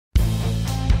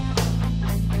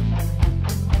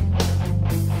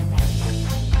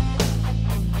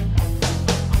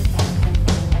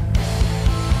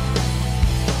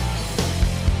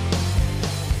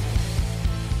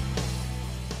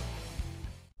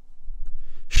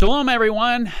Shalom,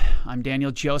 everyone. I'm Daniel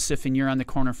Joseph, and you're on the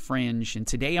Corner Fringe. And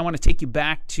today I want to take you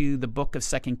back to the book of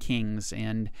 2 Kings.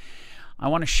 And I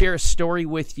want to share a story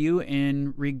with you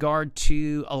in regard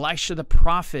to Elisha the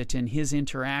prophet and his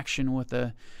interaction with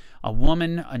a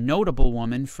woman, a notable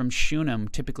woman from Shunem.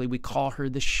 Typically, we call her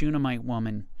the Shunammite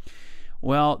woman.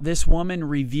 Well, this woman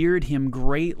revered him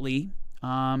greatly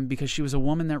because she was a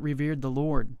woman that revered the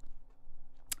Lord.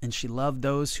 And she loved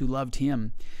those who loved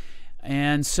him.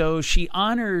 And so she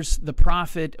honors the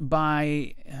prophet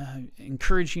by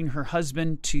encouraging her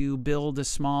husband to build a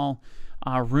small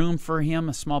room for him,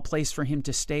 a small place for him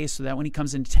to stay, so that when he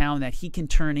comes into town that he can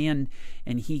turn in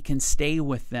and he can stay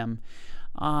with them.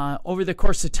 Over the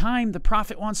course of time, the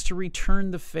prophet wants to return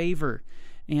the favor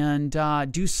and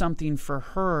do something for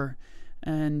her.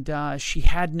 And she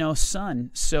had no son.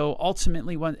 So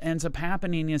ultimately what ends up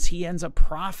happening is he ends up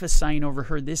prophesying over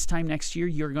her, this time next year,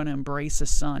 you're going to embrace a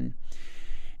son.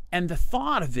 And the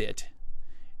thought of it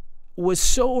was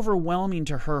so overwhelming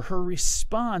to her. Her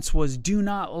response was, do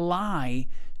not lie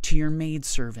to your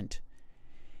maidservant.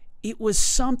 It was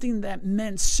something that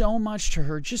meant so much to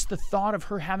her. Just the thought of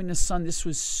her having a son, this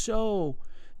was so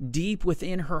deep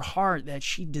within her heart that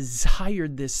she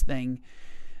desired this thing,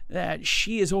 that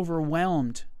she is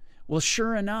overwhelmed. Well,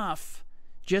 sure enough,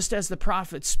 just as the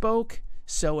prophet spoke,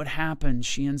 so it happened.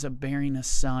 She ends up bearing a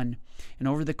son. And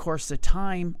over the course of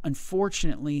time,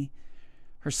 unfortunately,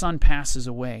 her son passes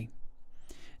away.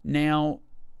 Now,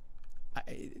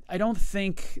 I don't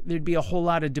think there'd be a whole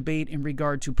lot of debate in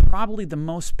regard to probably the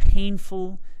most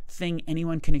painful thing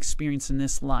anyone can experience in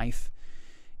this life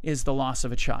is the loss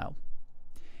of a child.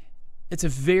 It's a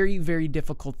very, very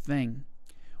difficult thing.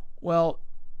 Well,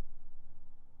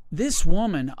 this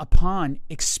woman, upon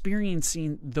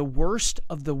experiencing the worst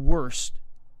of the worst,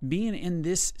 being in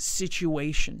this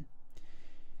situation,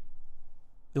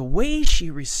 the way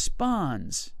she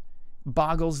responds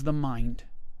boggles the mind.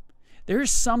 There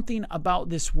is something about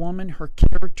this woman, her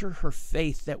character, her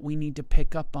faith, that we need to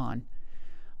pick up on.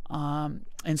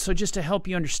 And so just to help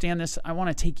you understand this, I want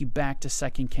to take you back to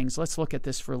 2 Kings. Let's look at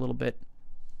this for a little bit.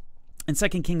 In 2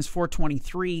 Kings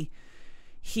 4:23,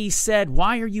 he said,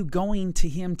 why are you going to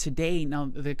him today? Now,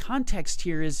 the context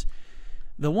here is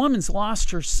the woman's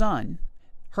lost her son.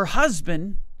 Her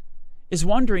husband is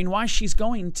wondering why she's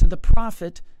going to the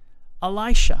prophet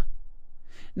Elisha.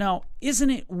 Now, isn't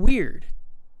it weird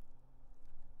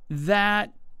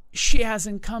that she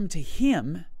hasn't come to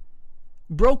him,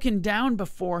 broken down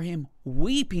before him,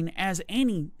 weeping as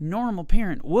any normal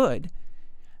parent would,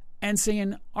 and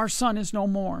saying, our son is no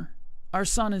more. Our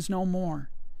son is no more.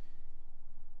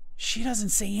 She doesn't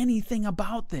say anything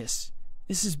about this.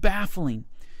 This is baffling.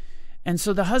 And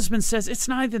so the husband says, it's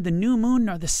neither the new moon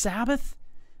nor the Sabbath.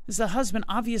 Because the husband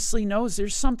obviously knows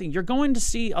there's something. You're going to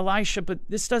see Elisha, but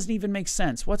this doesn't even make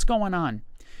sense. What's going on?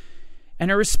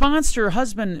 And her response to her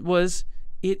husband was,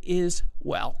 it is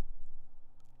well.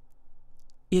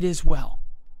 It is well.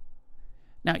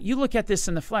 Now, you look at this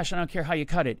in the flesh, I don't care how you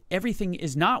cut it. Everything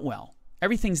is not well.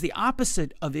 Everything's the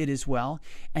opposite of it is well.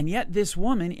 And yet this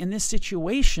woman in this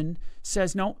situation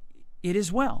says, no, it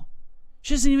is well.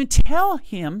 She doesn't even tell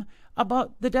him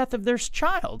about the death of their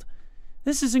child.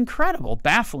 This is incredible,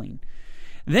 baffling.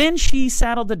 Then she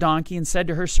saddled the donkey and said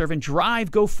to her servant, drive,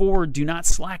 go forward, do not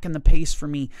slacken the pace for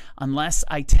me, unless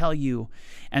I tell you.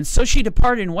 And so she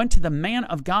departed and went to the man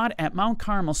of God at Mount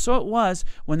Carmel. So it was,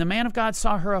 when the man of God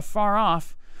saw her afar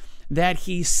off, that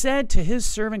he said to his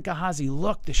servant Gehazi,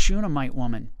 look, the Shunammite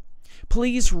woman,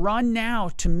 please run now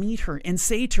to meet her and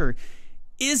say to her,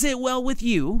 is it well with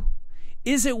you?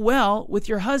 Is it well with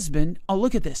your husband? Oh,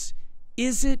 look at this.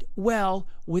 Is it well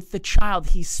with the child?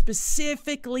 He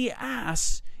specifically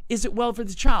asks, is it well for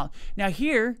the child? Now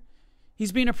here,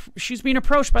 she's being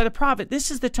approached by the prophet.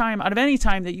 This is the time, out of any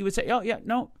time, that you would say, oh yeah,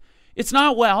 no, it's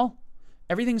not well.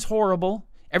 Everything's horrible.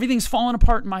 Everything's fallen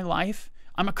apart in my life.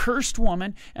 I'm a cursed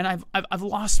woman, and I've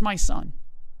lost my son.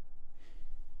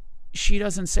 She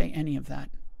doesn't say any of that.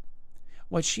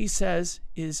 What she says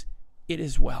is, it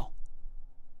is well.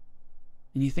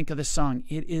 And you think of the song,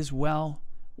 it is well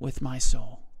with my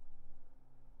soul.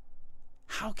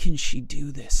 How can she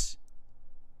do this?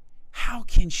 How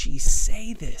can she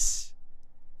say this?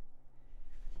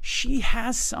 She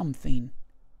has something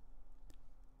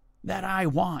that I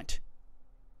want.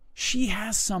 She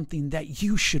has something that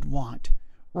you should want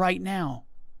right now.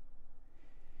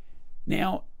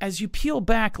 Now, as you peel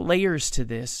back layers to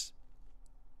this,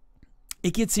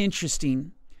 it gets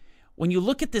interesting. When you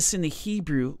look at this in the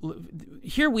Hebrew,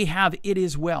 here we have it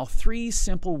is well. 3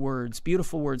 simple words,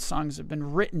 beautiful words. Songs have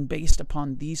been written based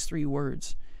upon these 3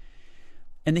 words.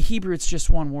 In the Hebrew, it's just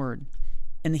one word.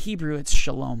 In the Hebrew, it's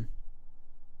shalom.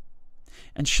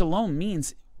 And shalom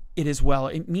means it is well.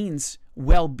 It means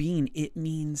well-being. It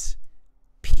means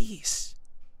peace.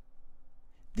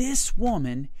 This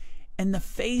woman, in the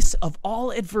face of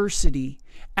all adversity,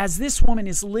 as this woman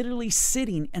is literally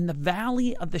sitting in the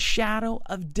valley of the shadow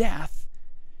of death,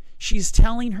 she's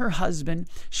telling her husband,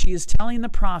 she is telling the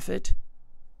prophet,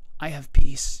 I have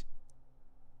peace.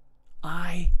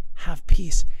 I have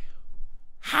peace.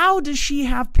 How does she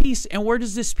have peace, and where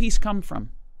does this peace come from?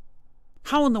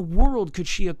 How in the world could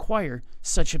she acquire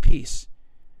such a peace?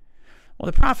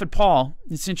 Well, the prophet Paul,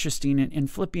 it's interesting, in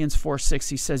Philippians 4:6,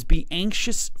 he says, be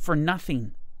anxious for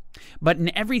nothing, but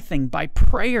in everything, by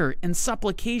prayer and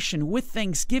supplication with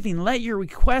thanksgiving, let your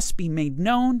requests be made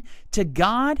known to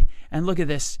God. And look at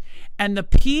this. And the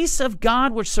peace of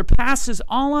God, which surpasses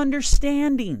all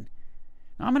understanding.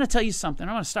 Now, I'm going to tell you something.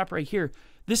 I want to stop right here.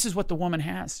 This is what the woman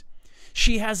has.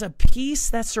 She has a peace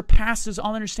that surpasses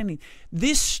all understanding.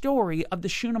 This story of the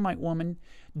Shunammite woman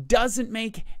doesn't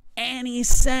make any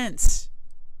sense.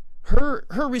 Her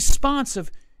response of,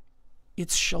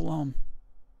 it's shalom.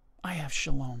 I have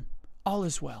shalom. All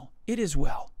is well. It is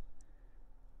well.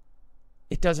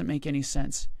 It doesn't make any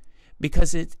sense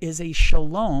because it is a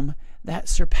shalom that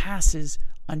surpasses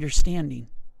understanding.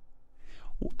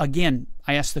 Again,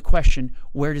 I ask the question,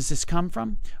 where does this come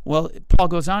from? Well, Paul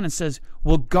goes on and says,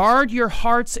 well, guard your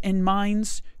hearts and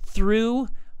minds through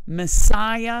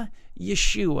Messiah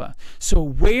Yeshua. So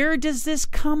where does this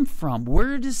come from?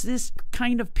 Where does this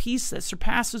kind of peace that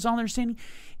surpasses all understanding?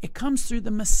 It comes through the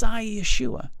Messiah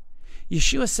Yeshua.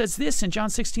 Yeshua says this in John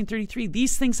 16:33,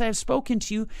 these things I have spoken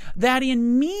to you, that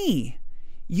in me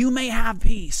you may have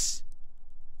peace.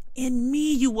 In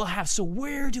me you will have. So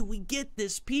where do we get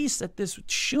this peace that this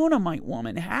Shunammite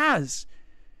woman has?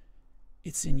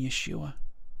 It's in Yeshua.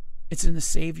 It's in the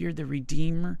Savior, the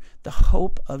Redeemer, the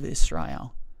hope of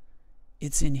Israel.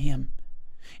 It's in him.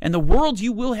 In the world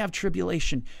you will have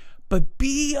tribulation, but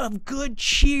be of good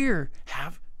cheer.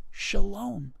 Have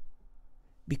shalom,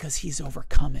 because he's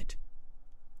overcome it.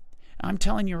 I'm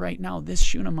telling you right now, this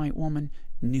Shunammite woman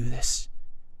knew this.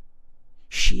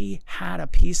 She had a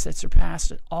peace that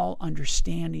surpassed all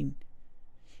understanding.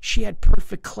 She had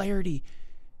perfect clarity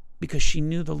because she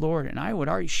knew the Lord. And I would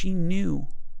argue she knew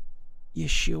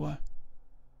Yeshua.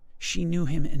 She knew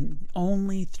him. And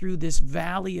only through this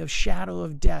valley of shadow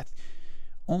of death,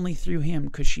 only through him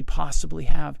could she possibly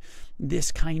have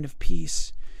this kind of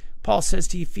peace. Paul says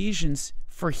to Ephesians,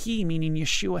 for he, meaning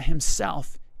Yeshua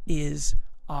himself, is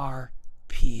our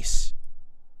peace.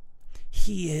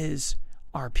 He is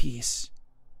our peace.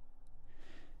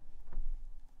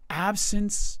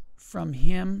 Absence from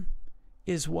him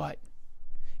is what?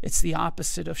 It's the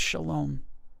opposite of shalom.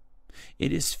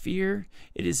 It is fear.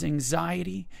 It is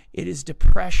anxiety. It is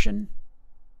depression.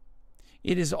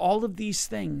 It is all of these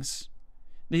things.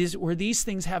 Where these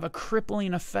things have a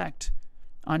crippling effect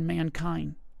on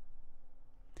mankind.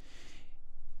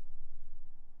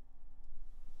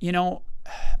 You know,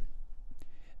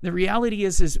 the reality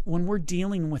is when we're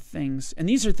dealing with things, and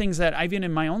these are things that I've been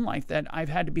in my own life that I've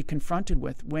had to be confronted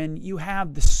with, when you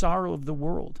have the sorrow of the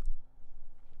world,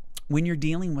 when you're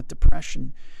dealing with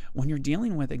depression, when you're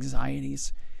dealing with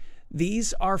anxieties,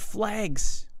 these are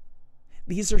flags.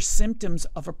 These are symptoms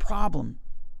of a problem.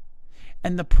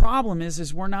 And the problem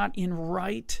is we're not in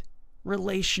right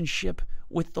relationship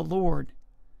with the Lord.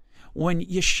 When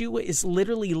Yeshua is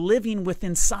literally living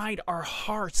within inside our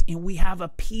hearts and we have a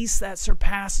peace that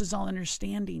surpasses all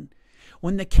understanding.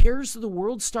 When the cares of the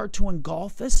world start to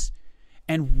engulf us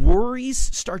and worries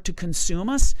start to consume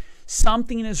us,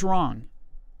 something is wrong.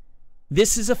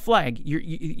 This is a flag.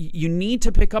 You need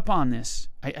to pick up on this.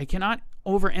 I cannot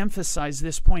overemphasize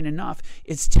this point enough.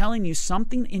 It's telling you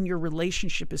something in your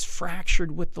relationship is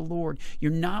fractured with the Lord.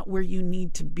 You're not where you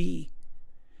need to be.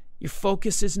 Your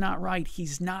focus is not right.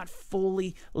 He's not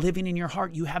fully living in your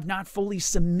heart. You have not fully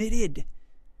submitted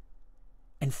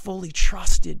and fully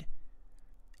trusted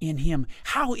in him.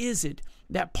 How is it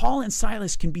that Paul and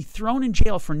Silas can be thrown in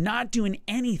jail for not doing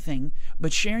anything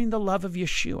but sharing the love of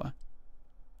Yeshua?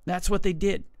 That's what they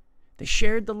did. They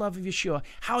shared the love of Yeshua.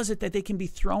 How is it that they can be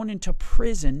thrown into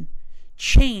prison,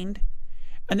 chained,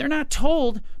 and they're not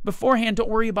told beforehand, don't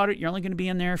worry about it, you're only going to be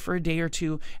in there for a day or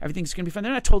two, everything's going to be fine.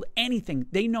 They're not told anything.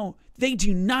 They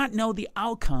do not know the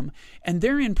outcome, and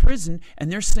they're in prison and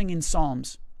they're singing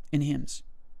psalms and hymns.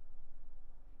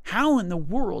 How in the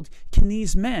world can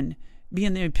these men be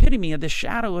in the epitome of the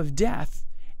shadow of death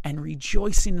and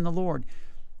rejoicing in the Lord?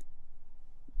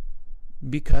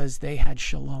 Because they had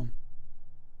shalom.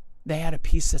 They had a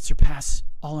peace that surpassed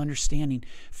all understanding.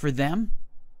 For them,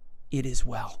 it is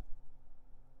well.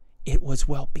 it was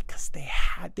well because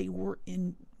they were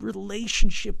in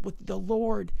relationship with the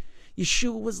Lord.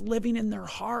 Yeshua was living in their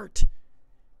heart.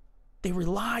 They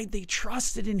relied, they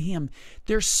trusted in him.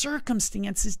 Their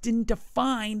circumstances didn't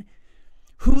define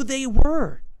who they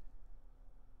were.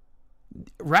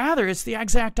 Rather, it's the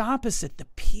exact opposite. The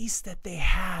peace that they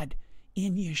had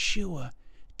in Yeshua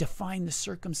defined the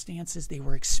circumstances they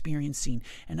were experiencing.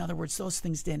 In other words, those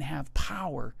things didn't have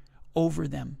power over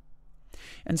them.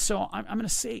 And so I'm going to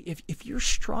say, if you're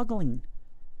struggling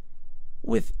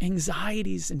with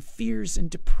anxieties and fears and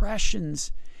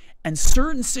depressions and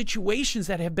certain situations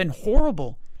that have been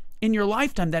horrible in your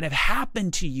lifetime that have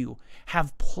happened to you,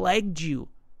 have plagued you,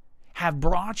 have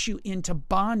brought you into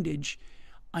bondage,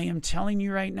 I am telling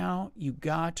you right now, you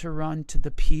got to run to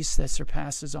the peace that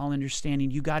surpasses all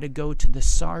understanding. You got to go to the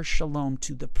Sar Shalom,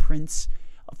 to the Prince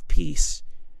of Peace.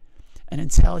 And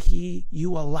until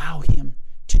you allow him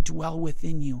to dwell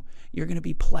within you, you're going to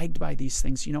be plagued by these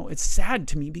things. It's sad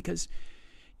to me because,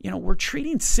 we're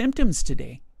treating symptoms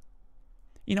today.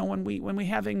 When we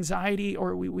have anxiety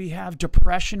or we have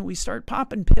depression, we start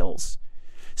popping pills.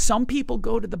 Some people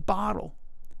go to the bottle.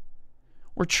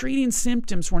 We're treating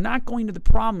symptoms. We're not going to the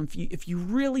problem. If you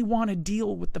really want to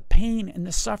deal with the pain and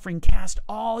the suffering, cast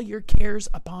all your cares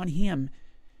upon him,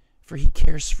 for he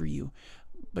cares for you.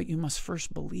 But you must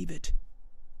first believe it.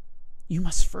 You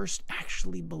must first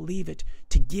actually believe it,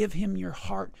 to give him your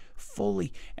heart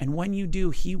fully. And when you do,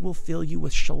 he will fill you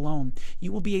with shalom.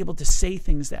 You will be able to say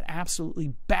things that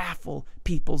absolutely baffle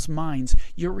people's minds.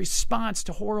 Your response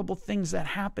to horrible things that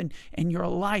happen in your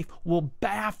life will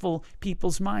baffle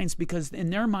people's minds, because in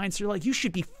their minds, they're like, you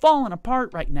should be falling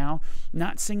apart right now,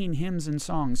 not singing hymns and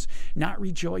songs, not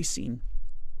rejoicing.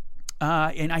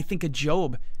 And I think of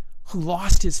Job, who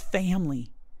lost his family.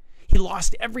 He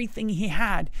lost everything he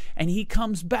had, and he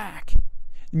comes back.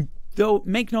 Though,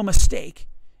 make no mistake,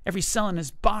 every cell in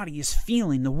his body is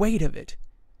feeling the weight of it.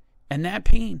 And that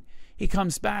pain, he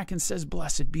comes back and says,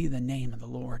 blessed be the name of the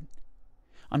Lord.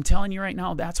 I'm telling you right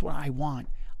now, that's what I want.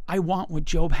 I want what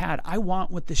Job had. I want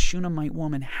what this Shunammite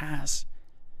woman has.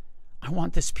 I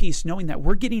want this peace, knowing that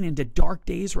we're getting into dark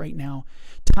days right now,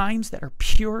 times that are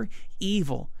pure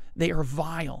evil. They are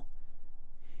vile.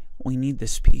 We need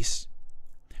this peace.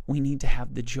 We need to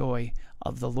have the joy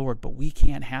of the Lord, but we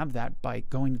can't have that by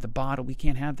going to the bottle. We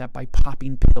can't have that by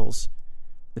popping pills.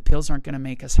 The pills aren't going to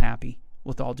make us happy,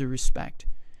 with all due respect.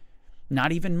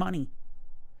 Not even money.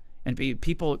 And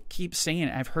people keep saying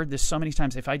it. I've heard this so many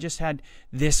times. If I just had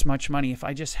this much money, if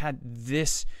I just had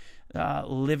this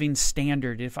living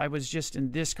standard, if I was just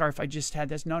in this car, if I just had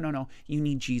this. No. You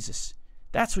need Jesus.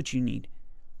 That's what you need.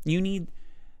 You need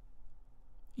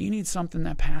something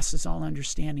that passes all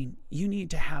understanding. You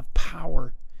need to have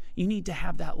power. You need to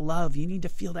have that love. You need to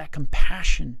feel that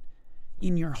compassion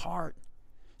in your heart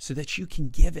so that you can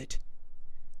give it.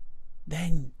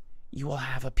 Then you will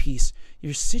have a peace.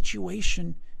 Your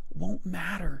situation won't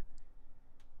matter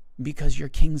because your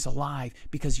King's alive,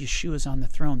 because Yeshua is on the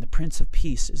throne. The Prince of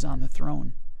Peace is on the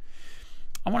throne.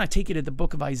 I want to take you to the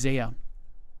book of Isaiah,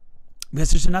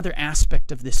 because there's another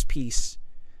aspect of this peace,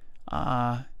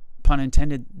 pun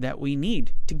intended, that we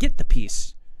need to get the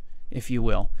peace, if you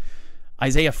will.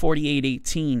 Isaiah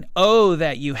 48:18. Oh,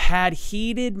 that you had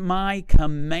heeded my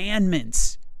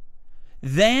commandments,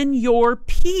 then your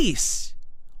peace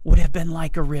would have been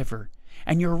like a river,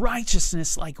 and your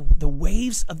righteousness like the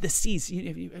waves of the seas.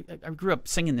 I grew up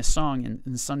singing this song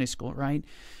in Sunday school, right?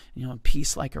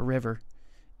 Peace like a river,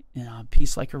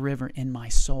 peace like a river in my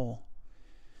soul.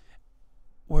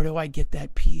 Where do I get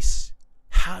that peace?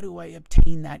 How do I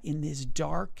obtain that in this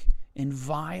dark and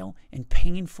vile and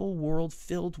painful world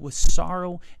filled with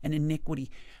sorrow and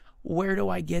iniquity? Where do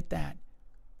I get that?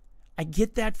 I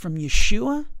get that from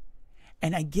Yeshua,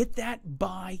 and I get that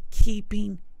by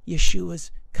keeping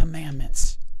Yeshua's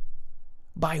commandments,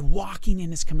 by walking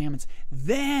in his commandments.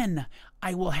 Then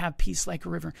I will have peace like a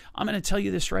river. I'm going to tell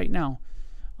you this right now,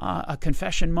 a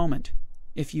confession moment,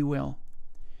 if you will.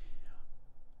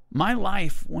 My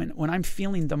life, when I'm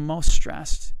feeling the most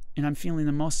stressed and I'm feeling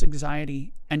the most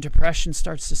anxiety and depression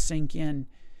starts to sink in,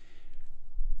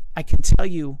 I can tell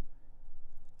you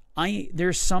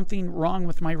there's something wrong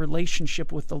with my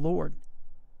relationship with the Lord.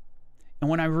 And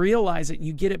when I realize it,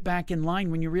 you get it back in line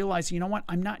when you realize, you know what,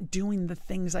 I'm not doing the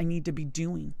things I need to be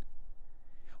doing.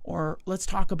 Or let's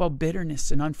talk about bitterness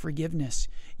and unforgiveness.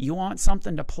 You want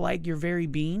something to plague your very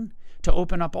being, to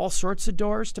open up all sorts of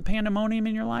doors to pandemonium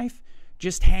in your life?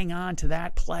 Just hang on to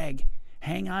that plague.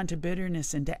 Hang on to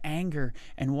bitterness and to anger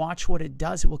and watch what it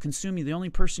does. It will consume you. The only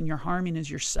person you're harming is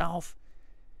yourself.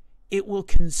 It will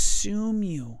consume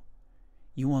you.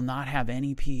 You will not have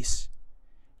any peace.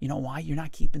 You know why? You're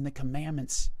not keeping the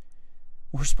commandments.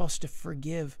 We're supposed to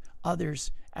forgive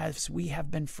others as we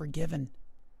have been forgiven,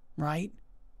 right?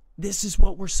 This is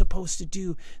what we're supposed to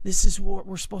do. This is what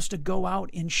we're supposed to go out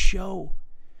and show.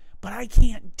 But I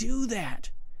can't do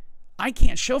that. I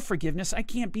can't show forgiveness. I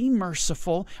can't be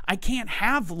merciful. I can't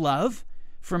have love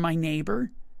for my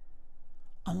neighbor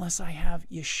unless I have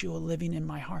Yeshua living in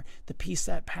my heart, the peace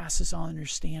that passes all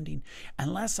understanding.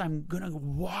 Unless I'm going to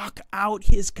walk out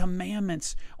his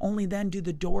commandments, only then do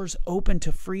the doors open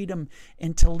to freedom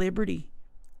and to liberty.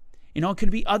 You know, it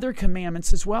could be other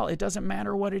commandments as well. It doesn't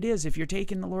matter what it is. If you're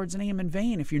taking the Lord's name in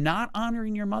vain, if you're not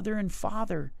honoring your mother and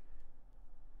father,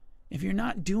 if you're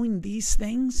not doing these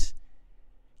things,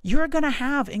 you're going to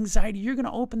have anxiety. You're going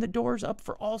to open the doors up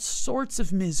for all sorts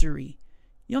of misery.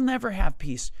 You'll never have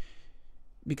peace.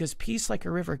 Because peace like a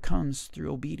river comes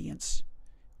through obedience.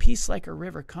 Peace like a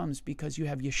river comes because you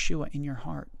have Yeshua in your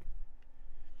heart.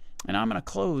 And I'm going to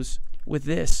close with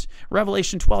this.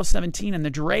 Revelation 12:17, and the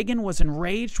dragon was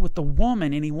enraged with the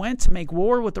woman, and he went to make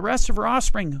war with the rest of her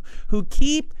offspring who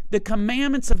keep the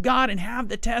commandments of God and have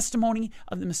the testimony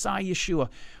of the Messiah Yeshua.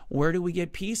 Where do we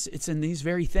get peace? It's in these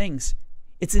very things.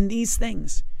 It's in these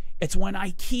things. It's when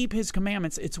I keep his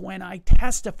commandments. It's when I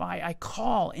testify, I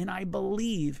call, and I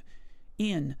believe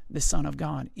in the Son of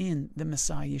God, in the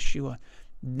Messiah Yeshua.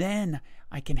 Then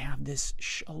I can have this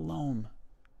shalom.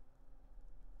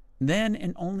 Then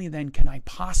and only then can I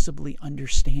possibly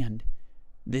understand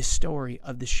this story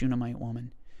of the Shunammite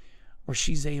woman, where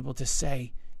she's able to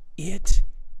say, it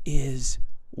is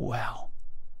well.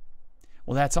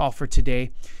 Well, that's all for today.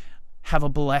 Have a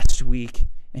blessed week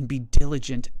and be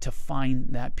diligent to find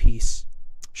that peace.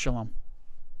 Shalom.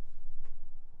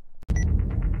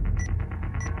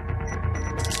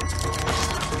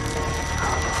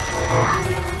 Yeah.